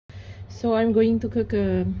So I'm going to cook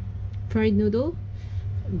a fried noodle.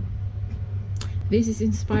 This is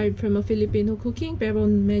inspired from a Filipino cooking, pero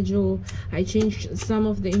medyo I changed some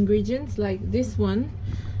of the ingredients, like this one,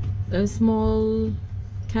 a small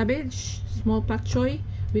cabbage, small pak choy,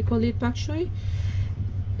 we call it pak choy,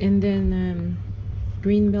 and then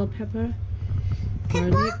green bell pepper,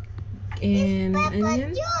 garlic, and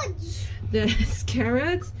onion. There's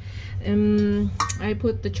carrots. I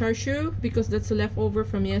put the char siu because that's a leftover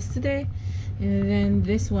from yesterday, and then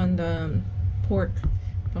this one, the pork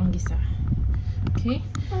panggisa. Okay.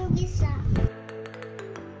 Panggisa.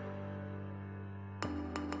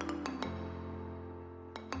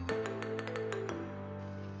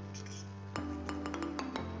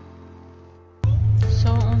 So,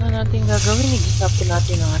 una natin gagawin, igisa po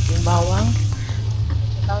natin ang ating bawang.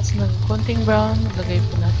 Tapos ng konting brown, maglagay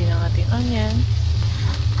po natin ang ating onion.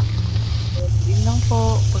 Yun lang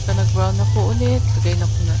po. Pagka nag-brown na po ulit, lagay na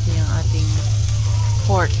po natin ang ating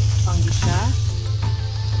pork panggisa.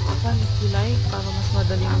 If you like, para mas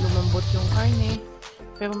madaling lumambot yung karne.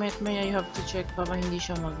 Pero maya you have to check para hindi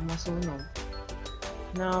siya masunog.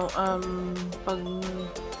 Now, pag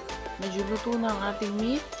medyo luto na ang ating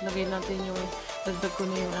meat, lagay natin yung, dagdag ko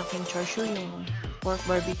na yung aking char siu, yung pork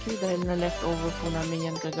barbecue, dahil na leftover po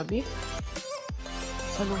namin yan kagabi.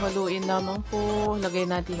 Halu-haluin lamang po, lagay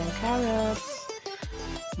natin ang carrots,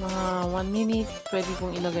 mga 1 minute, pwede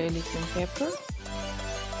pong ilagay ulit yung pepper.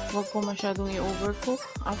 Huwag po masyadong i-overcook.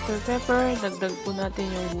 After pepper, dagdag po natin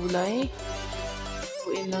yung gulay.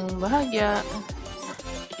 Buuin ng bahagya.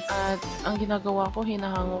 At ang ginagawa ko,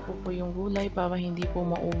 hinahango ko po yung gulay para hindi po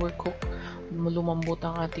ma-overcook, lumambot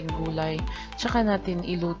ang ating gulay. Tsaka natin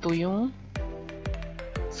iluto yung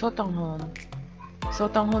sotanghon.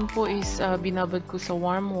 Sotanghon po is binabad ko sa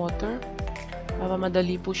warm water para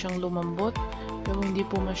madali po siyang lumambot. Pero hindi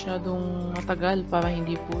po masyadong matagal para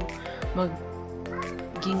hindi po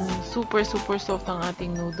maging super soft ang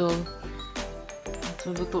ating noodle. So,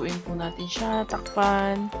 lutuin po natin siya,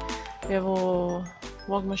 takpan. Pero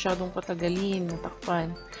huwag masyadong patagalin,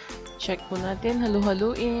 takpan. Check po natin,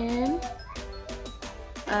 halu-haluin.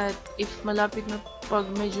 At if malapit na, pag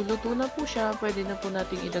medyo luto na po siya, pwede na po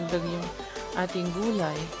natin idagdag yung ating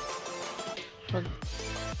gulay.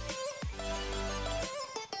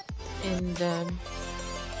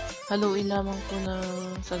 Haluin lamang po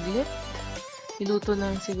ng saglit. Iluto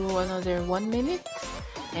ng siguro another 1 minute.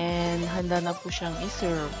 And handa na po siyang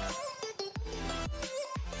i-serve.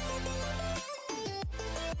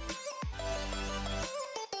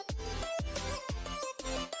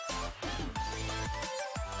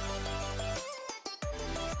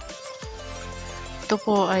 Ito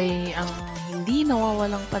po ay ang hindi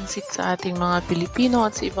nawawalang pansit sa ating mga Pilipino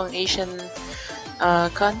at sa ibang Asian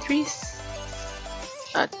countries.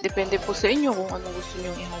 At depende po sa inyo kung ano gusto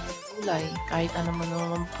nyong ihalong gulay. Kahit ano man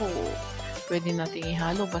naman po, pwede nating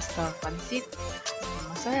ihalo basta pansit.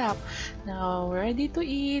 Masarap. Now, we're ready to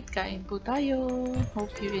eat. Kain po tayo.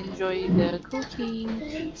 Hope you enjoy the cooking.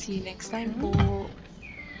 See you next time po.